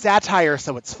mean, it's satire,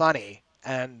 so it's funny,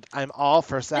 and I'm all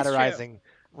for satirizing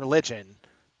religion.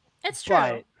 It's true.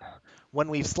 But when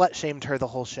we've slut-shamed her the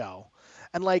whole show,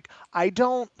 and like,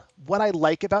 what I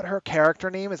like about her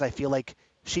character name is I feel like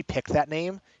she picked that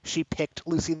name. She picked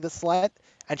Lucy the Slut,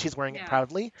 and she's wearing it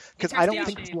proudly. Because I don't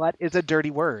think slut is a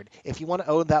dirty word. If you want to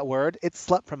own that word, it's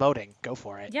slut promoting. Go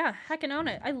for it. Yeah, heckin' own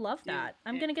it. I love that.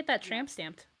 I'm going to get that tramp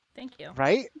stamped. Thank you.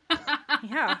 Right?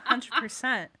 Yeah,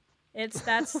 100%.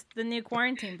 That's the new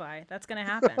quarantine buy. That's going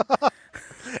to happen.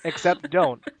 Except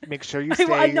don't. Make sure you stay.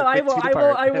 I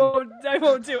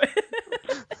won't do it.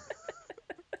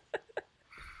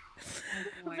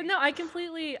 But no, I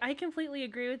completely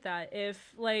agree with that. If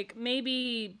like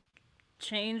maybe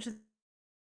change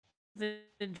the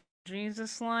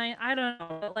Jesus line, I don't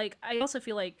know. But, like, I also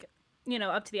feel like,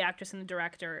 up to the actress and the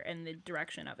director and the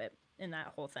direction of it in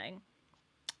that whole thing.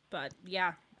 But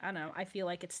yeah, I don't know. I feel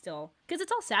like it's still, because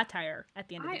it's all satire at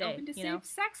the end of the day. I opened a safe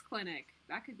sex clinic.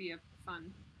 That could be a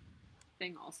fun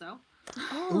thing also.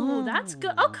 Oh, that's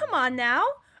good. Oh, come on now.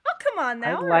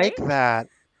 I like that.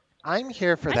 I'm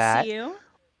here for that. I see you.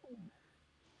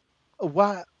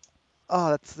 What?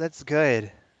 Oh, that's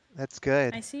good. That's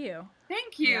good. I see you.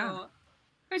 Thank you. Yeah.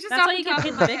 That's why you get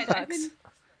paid the big bucks.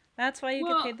 That's why you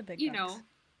get paid the big bucks.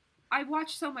 I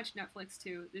watch so much Netflix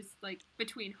too. This, like,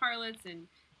 between Harlots and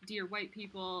Dear White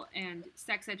People and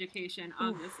Sex Education,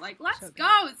 on this, like, let's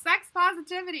go, sex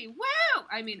positivity, woo!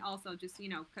 I mean, also just,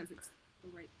 because it's the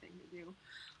right thing to do.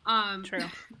 True.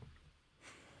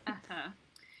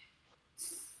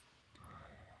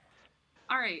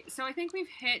 All right, so I think we've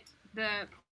hit the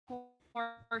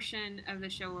portion of the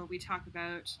show where we talk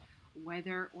about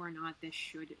whether or not this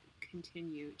should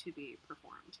continue to be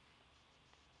performed.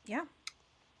 Yeah.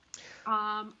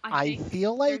 I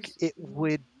feel like it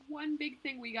would. One big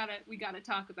thing we gotta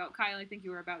talk about. Kyle, I think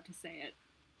you were about to say it.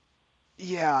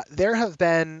 Yeah, there have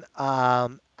been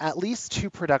at least 2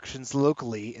 productions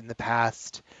locally in the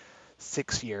past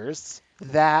 6 years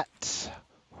that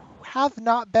have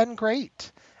not been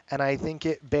great. And I think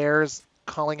it bears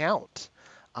calling out.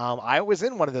 I was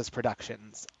in one of those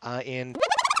productions in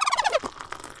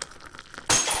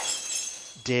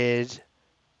did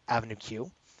Avenue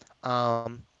Q.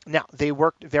 Now, they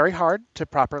worked very hard to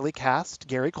properly cast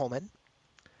Gary Coleman.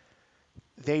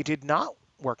 They did not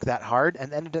work that hard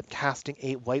and ended up casting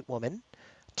a white woman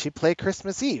to play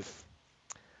Christmas Eve.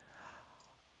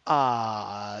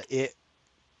 It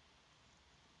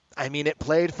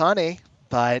played funny,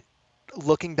 but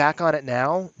looking back on it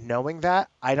now, knowing that,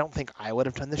 I don't think I would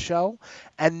have done the show.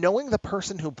 And knowing the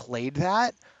person who played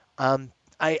that,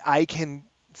 I can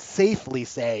safely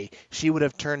say she would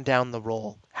have turned down the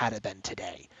role had it been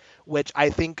today, which I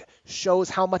think shows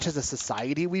how much as a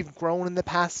society we've grown in the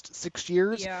past 6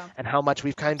 years and how much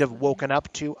we've kind of woken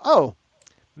up to, oh,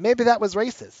 maybe that was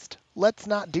racist. Let's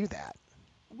not do that.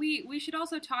 We should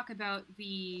also talk about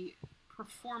the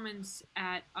performance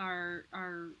at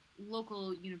our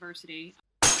local university.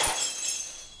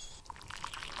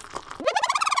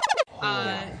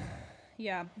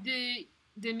 Yeah.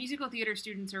 The musical theater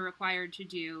students are required to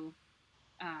do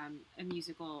a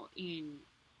musical in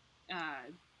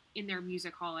their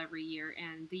music hall every year,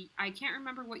 and I can't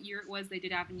remember what year it was they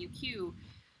did Avenue Q,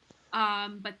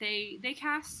 but they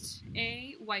cast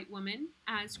a white woman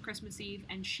as Christmas Eve,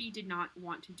 and she did not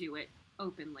want to do it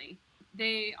openly.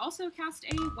 They also cast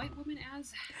a white woman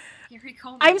as Gary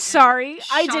Coleman. I'm sorry,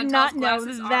 I did Chantal's not know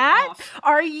glasses are that. off.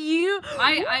 Are you?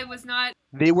 I was not.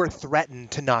 They were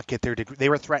threatened to not get their degree. They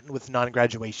were threatened with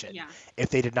non-graduation if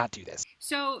they did not do this.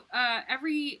 So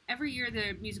every year,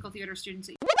 the musical theater students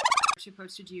are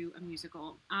supposed to do a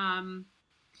musical.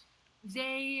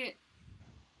 They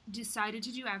decided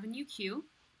to do Avenue Q.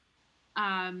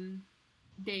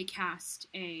 They cast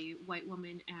a white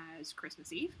woman as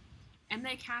Christmas Eve, and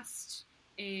they cast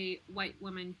a white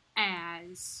woman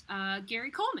as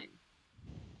Gary Coleman.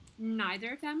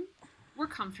 Neither of them were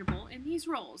comfortable in these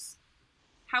roles.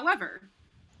 However,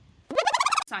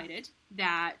 decided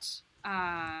that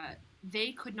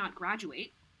they could not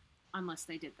graduate unless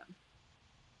they did them.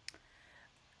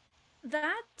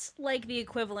 That's like the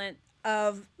equivalent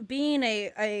of being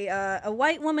a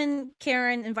white woman,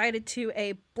 Karen, invited to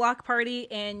a block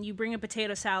party, and you bring a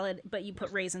potato salad, but you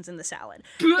put raisins in the salad.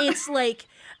 It's like,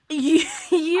 you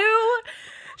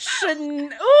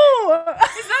shouldn't... Ooh!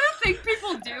 Is that a thing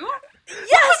people do?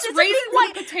 Yes, it's raisins a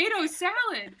big in a potato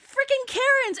salad. Freaking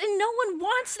Karens, and no one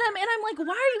wants them. And I'm like,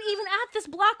 why are you even at this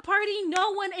block party?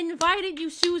 No one invited you,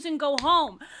 Susan. Go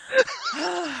home.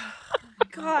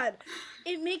 God,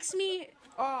 it makes me...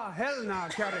 Oh, hell no,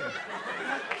 Karen.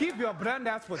 Keep your brand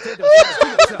ass potatoes to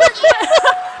yourself.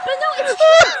 But no, it's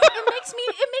true.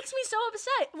 It makes me so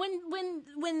upset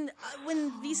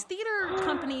when these theater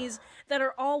companies that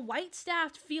are all white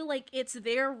staffed feel like it's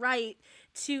their right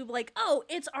to, like, oh,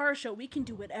 it's our show, we can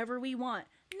do whatever we want.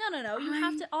 No. You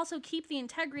have to also keep the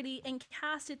integrity and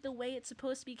cast it the way it's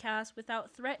supposed to be cast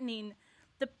without threatening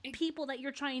the people that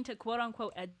you're trying to quote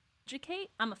unquote educate.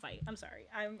 I'm a fight. I'm sorry.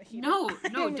 No,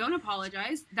 don't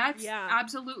apologize. That's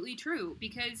absolutely true,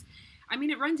 because I mean,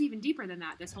 it runs even deeper than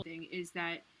that. This whole thing is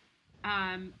that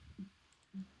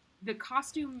the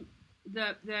costume,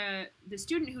 the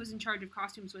student who was in charge of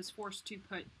costumes was forced to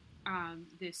put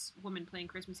this woman playing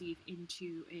Christmas Eve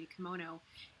into a kimono,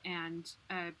 and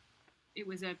it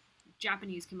was a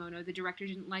Japanese kimono. The director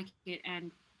didn't like it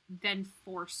and then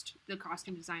forced the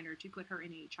costume designer to put her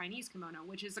in a Chinese kimono,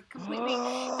 which is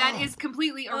that is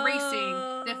completely erasing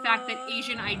the fact that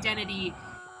Asian identity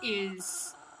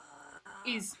is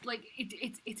like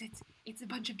it's a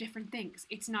bunch of different things.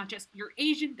 It's not just you're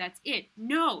Asian, that's it.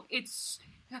 No, it's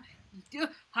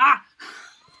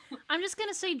I'm just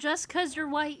gonna say, just because you're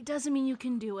white doesn't mean you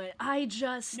can do it.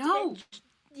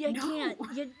 You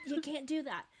can't do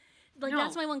that. Like,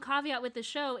 that's my one caveat with the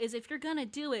show, is if you're gonna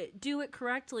do it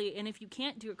correctly, and if you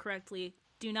can't do it correctly,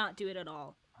 do not do it at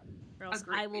all. Or else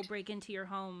I will break into your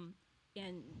home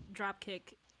and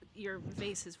dropkick your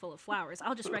vases full of flowers.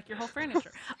 I'll just wreck your whole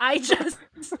furniture. I just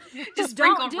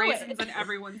sprinkle don't do raisins it. in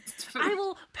everyone's food. I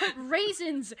will put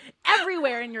raisins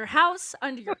everywhere in your house,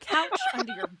 under your couch,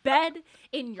 under your bed,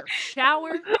 in your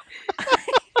shower.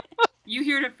 You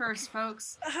heard it first,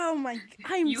 folks. Oh my!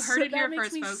 You heard it here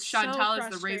first, folks. Chantal is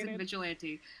the frustrated. raisin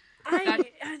vigilante.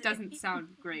 That doesn't sound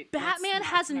great. Batman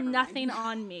has nothing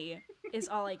on me, is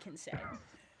all I can say.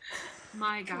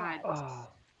 My God.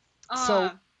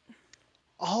 So,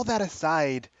 all that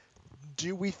aside,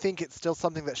 do we think it's still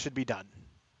something that should be done?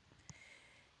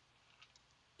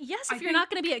 Yes, if you're not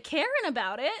going to be a Karen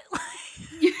about it.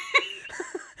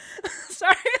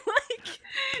 Sorry, like...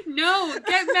 No,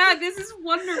 get mad. This is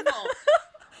wonderful.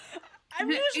 I'm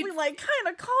usually like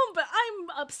kind of calm, but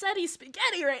I'm upsetty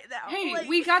spaghetti right now. Hey, like,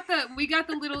 we got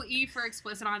the little E for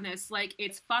explicit on this. Like,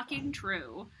 it's fucking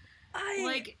true.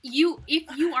 Like,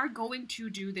 if you are going to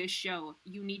do this show,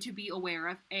 you need to be aware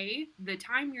of A, the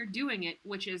time you're doing it,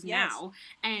 which is now,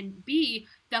 and B,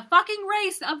 the fucking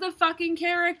race of the fucking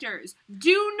characters.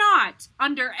 Do not,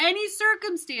 under any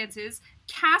circumstances,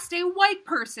 cast a white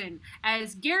person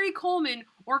as Gary Coleman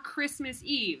or Christmas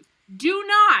Eve. Do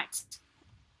not!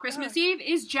 Christmas Eve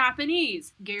is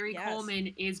Japanese. Gary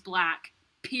Coleman is black.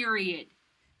 Period.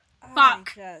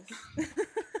 Fuck.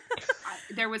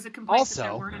 There was a complaint that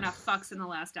there weren't enough fucks in the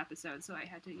last episode, so I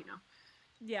had to,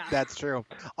 Yeah. That's true.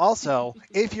 Also,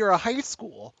 if you're a high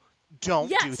school,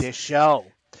 don't do this show.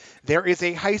 There is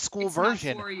a high school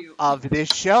version of this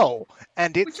show,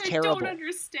 and it's Which I terrible. don't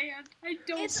understand. I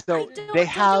don't. So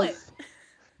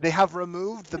they have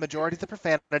removed the majority of the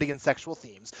profanity and sexual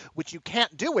themes, which you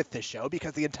can't do with this show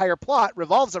because the entire plot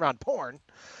revolves around porn.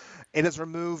 It has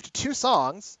removed 2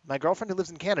 songs, My Girlfriend Who Lives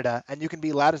in Canada, and You Can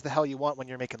Be Loud as the Hell You Want When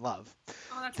You're Making Love.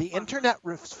 The internet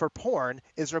for porn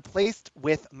is replaced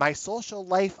with My Social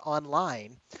Life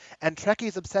Online, and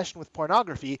Trekkie's obsession with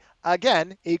pornography,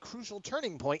 again, a crucial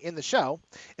turning point in the show,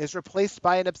 is replaced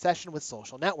by an obsession with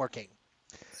social networking.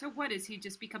 So what, is he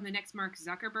just become the next Mark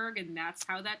Zuckerberg, and that's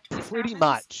how that twist Pretty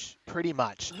happens?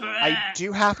 much. I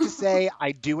do have to say,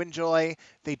 I do enjoy,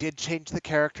 they did change the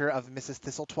character of Mrs.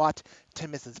 Thistletwat to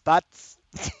Mrs. Butts,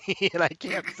 and I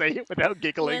can't say it without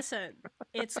giggling. Listen,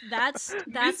 that's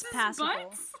passable.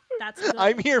 Butts? That's good.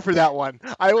 I'm here for that one.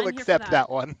 I will I'm here for accept that. that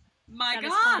one. My That is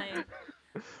God!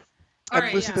 funny.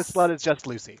 And Lucy the Slut is just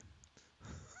Lucy.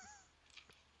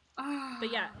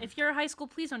 But yeah, if you're a high school,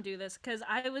 please don't do this, because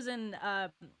I was in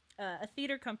a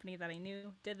theater company that I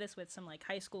knew did this with some like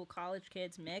high school, college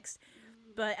kids mixed.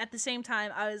 But at the same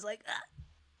time, I was like,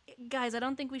 guys, I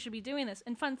don't think we should be doing this.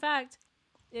 And fun fact,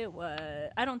 I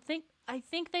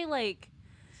think they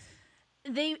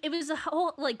it was a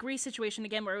whole like Grease situation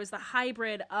again, where it was the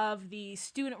hybrid of the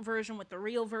student version with the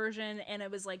real version, and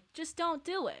it was like, just don't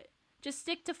do it. Just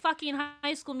stick to fucking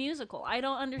High School Musical. I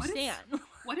don't understand.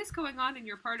 What is going on in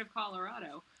your part of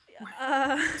Colorado?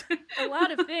 A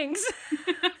lot of things.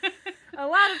 A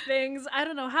lot of things. I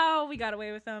don't know how we got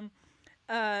away with them.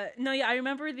 No, yeah, I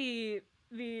remember the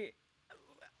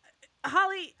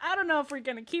Holly, I don't know if we're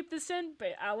gonna keep this in, but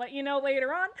I'll let you know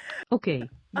later on. Okay,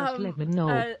 just let me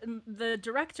know. The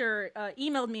director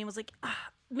emailed me and was like,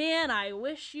 man, I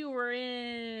wish you were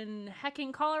in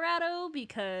hecking Colorado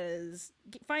because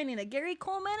finding a Gary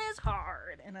Coleman is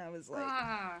hard. And I was like...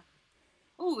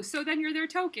 Oh, so then you're their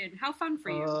token. How fun for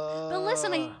you. But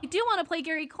listen, I do want to play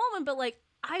Gary Coleman, but like,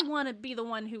 I want to be the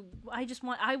one who...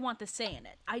 I want the say in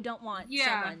it. I don't want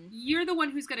someone... You're the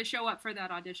one who's going to show up for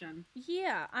that audition.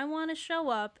 Yeah, I want to show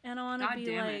up and I want to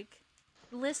be like...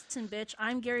 Listen, bitch,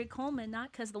 I'm Gary Coleman,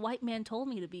 not because the white man told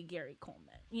me to be Gary Coleman.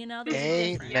 You know, there's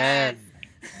a difference. Amen.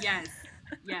 Yes.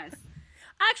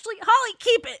 Actually, Holly,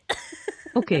 keep it.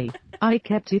 Okay, I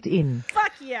kept it in.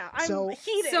 Fuck yeah, I'm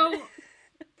heated. So,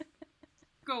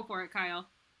 go for it, Kyle.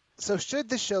 So should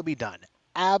this show be done?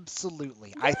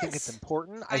 Absolutely. Yes. I think it's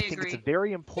important. I think it's a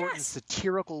very important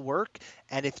satirical work,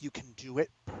 and if you can do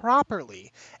it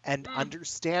properly and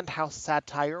understand how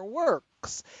satire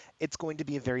works, it's going to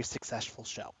be a very successful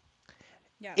show.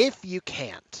 Yeah. If you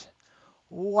can't,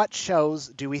 what shows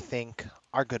do we think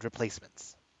are good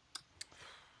replacements?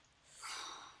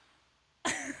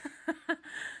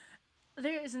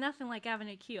 There is nothing like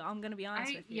Avenue Q. I'm gonna be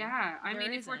honest with you. Yeah, I There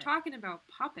mean, if isn't. we're talking about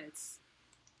puppets,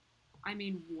 I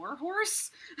mean,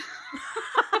 Warhorse?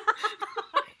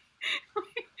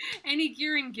 Any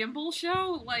Gear and Gimbal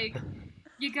show? Like,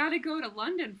 you gotta go to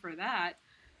London for that.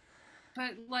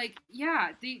 But, like, yeah,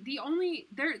 the only...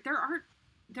 There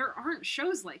aren't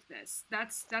shows like this.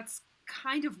 That's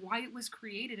kind of why it was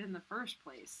created in the first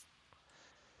place.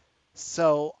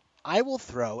 So I will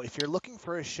throw, if you're looking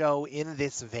for a show in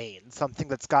this vein, something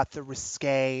that's got the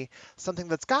risque, something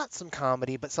that's got some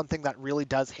comedy, but something that really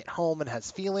does hit home and has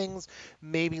feelings,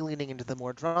 maybe leaning into the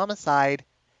more drama side,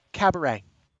 Cabaret.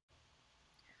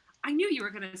 I knew you were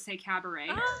going to say Cabaret.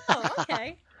 Oh,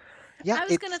 okay. Yeah, I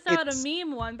was gonna throw out a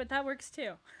meme one, but that works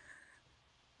too.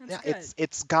 That's good.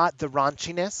 It's got the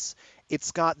raunchiness,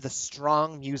 it's got the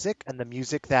strong music, and the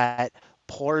music that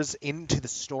pours into the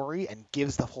story and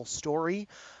gives the whole story.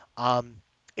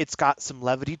 It's got some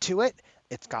levity to it.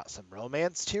 It's got some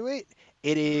romance to it.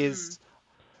 It is,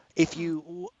 if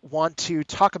you want to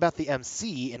talk about the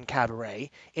MC in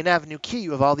Cabaret, in Avenue Q,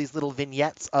 you have all these little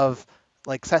vignettes of,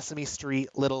 like, Sesame Street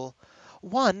little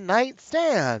one-night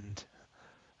stand.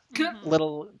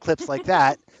 little clips like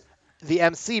that. The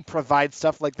MC provides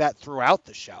stuff like that throughout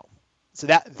the show. So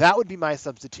that would be my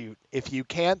substitute. If you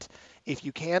can't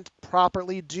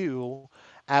properly do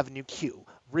Avenue Q,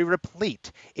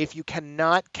 replete. If you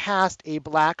cannot cast a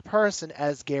black person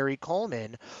as Gary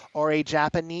Coleman or a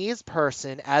Japanese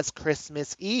person as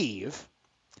Christmas Eve,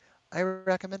 I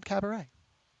recommend Cabaret.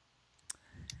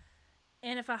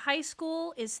 And if a high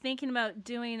school is thinking about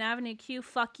doing Avenue Q,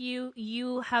 fuck you.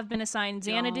 You have been assigned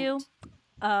Xanadu. You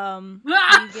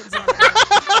get Xanadu.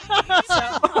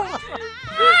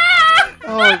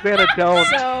 Oh, Xanadu, don't.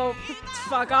 So,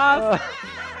 fuck off.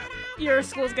 Your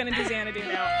school's gonna do Xanadu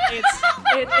now. It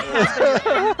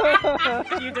has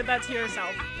been. You did that to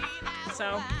yourself.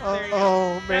 So, there you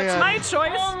go. Man. That's my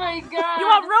choice. Oh my god. You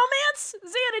want romance?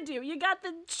 Xanadu. You got the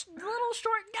little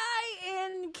short guy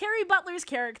and Carrie Butler's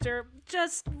character.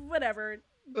 Just whatever.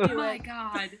 Do Oh my it.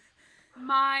 god.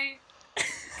 My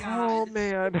god. Oh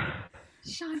man.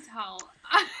 Chantal.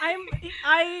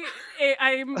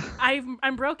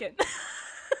 I'm broken.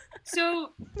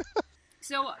 So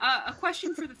a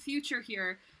question for the future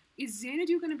here. Is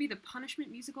Xanadu going to be the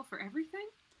punishment musical for everything?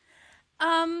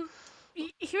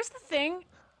 Here's the thing.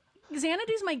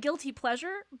 Xanadu's my guilty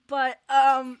pleasure, but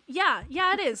yeah,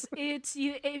 it is. It's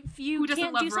if you Who doesn't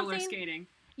can't love do roller something, skating?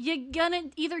 you're gonna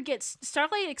either get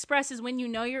Starlight Express is when you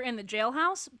know you're in the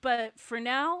jailhouse, but for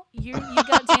now you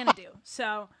got Xanadu.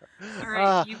 So All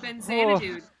right, you've been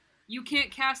Xanadu. You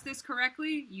can't cast this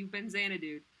correctly. You've been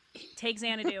Xanadu. take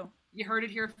Xanadu. You heard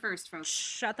it here first, folks.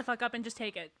 Shut the fuck up and just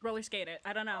take it. Roller skate it.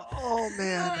 I don't know. Oh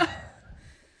man.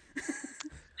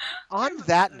 On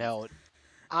that note,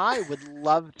 I would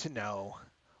love to know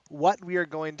what we are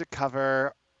going to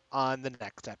cover on the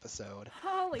next episode.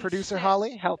 Holy Producer shit.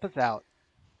 Holly, help us out.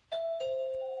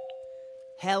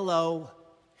 Hello.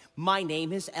 My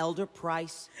name is Elder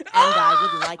Price, and I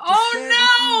would like to share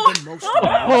with you the most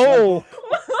Oh!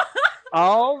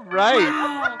 All right.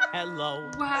 Wow. Hello.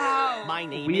 Wow. My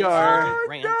name We is are- Elder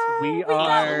Grant. We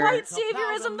got are... White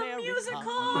Saviorism the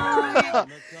musical.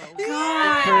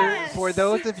 For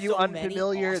those of you So many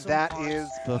unfamiliar, awesome that parts. is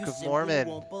Book You of simply Mormon.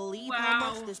 won't believe Wow. how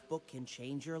much this book can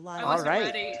change your life. I wasn't All right.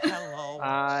 ready. Hello.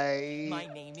 My I...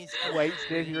 name is White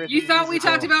Saviorism You thought we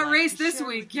musical. talked about race this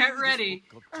week. Get ready.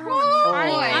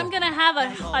 Oh. I'm gonna have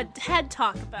a TED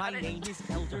talk about My it. name is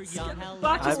Elder Young.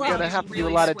 Buck I'm is gonna right. have to do a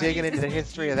Really lot of sweaty. digging into the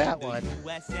history of that one.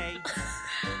 USA. You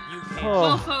can Oh.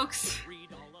 Well, folks,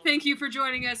 thank you for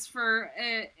joining us for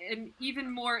an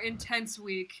even more intense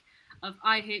week of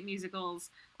I Hate Musicals.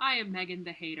 I am Megan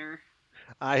the Hater.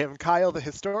 I am Kyle the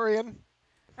historian.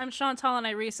 I'm Chantal and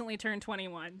I recently turned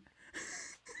 21.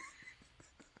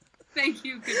 Thank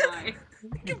you.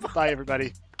 Goodbye. Bye,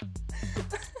 everybody.